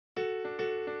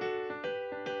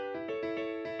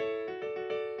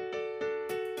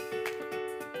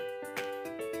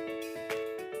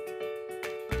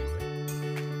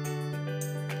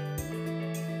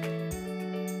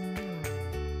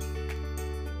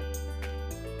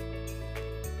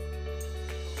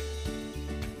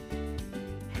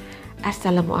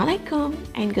Assalamualaikum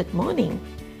and good morning.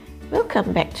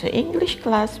 Welcome back to English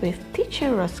class with Teacher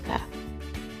Roska.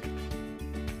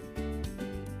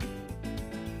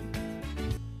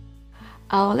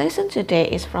 Our lesson today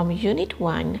is from Unit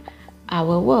 1,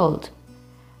 Our World.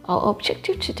 Our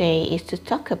objective today is to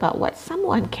talk about what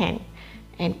someone can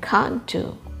and can't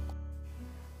do.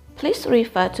 Please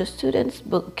refer to Students'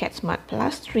 Book Get Smart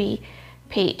Plus 3,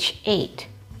 page 8.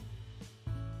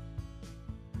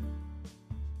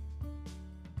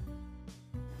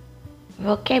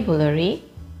 Vocabulary,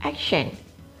 action.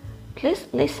 Please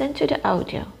listen to the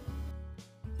audio.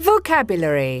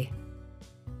 Vocabulary.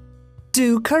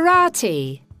 Do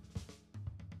karate.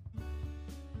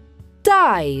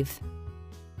 Dive.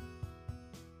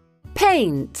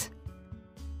 Paint.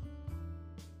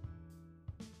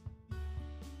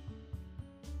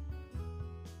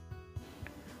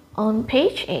 On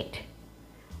page 8,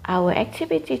 our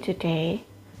activity today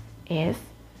is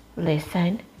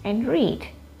listen and read.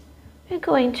 We're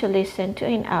going to listen to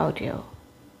an audio.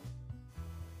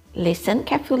 Listen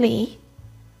carefully.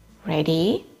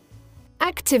 Ready?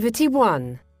 Activity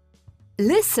 1.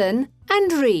 Listen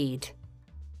and read.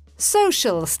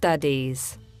 Social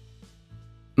studies.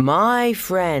 My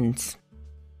friends.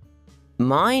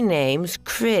 My name's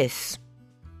Chris.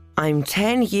 I'm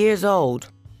 10 years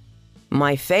old.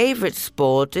 My favorite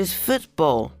sport is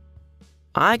football.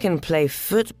 I can play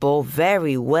football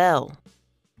very well.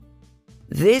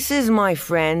 This is my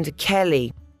friend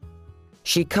Kelly.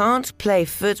 She can't play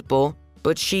football,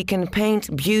 but she can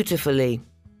paint beautifully.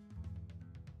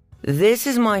 This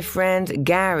is my friend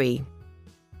Gary.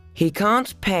 He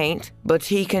can't paint, but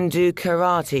he can do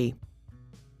karate.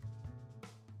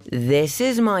 This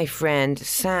is my friend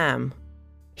Sam.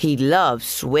 He loves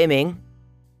swimming.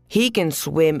 He can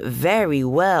swim very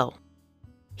well.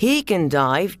 He can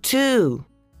dive too.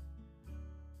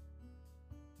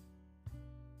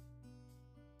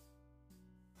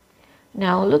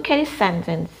 Now look at his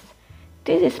sentence.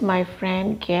 This is my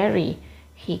friend Gary.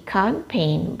 He can't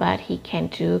paint, but he can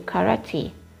do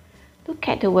karate. Look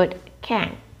at the word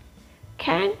can.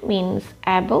 Can means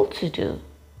able to do.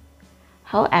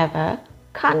 However,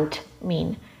 can't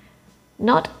mean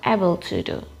not able to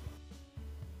do.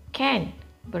 Can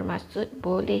bermaksud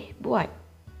boleh buat.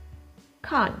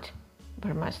 Can't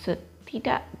bermaksud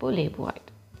tidak boleh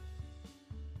buat.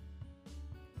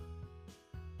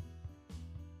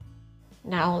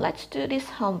 Now let's do this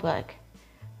homework.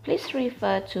 Please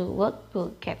refer to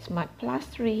Workbook Get Smart Plus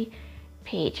 3,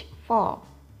 page 4.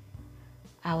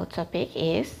 Our topic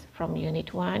is from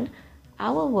Unit 1,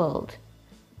 Our World.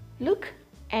 Look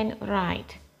and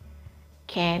write.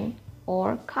 Can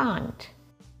or can't.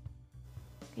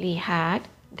 Lihat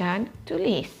dan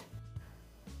tulis.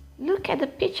 Look at the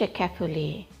picture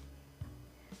carefully.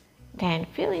 Then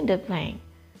fill in the blank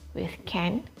with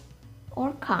can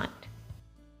or can't.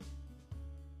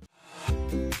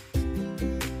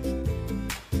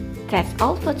 That's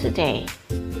all for today.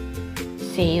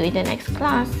 See you in the next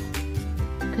class.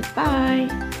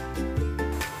 Goodbye.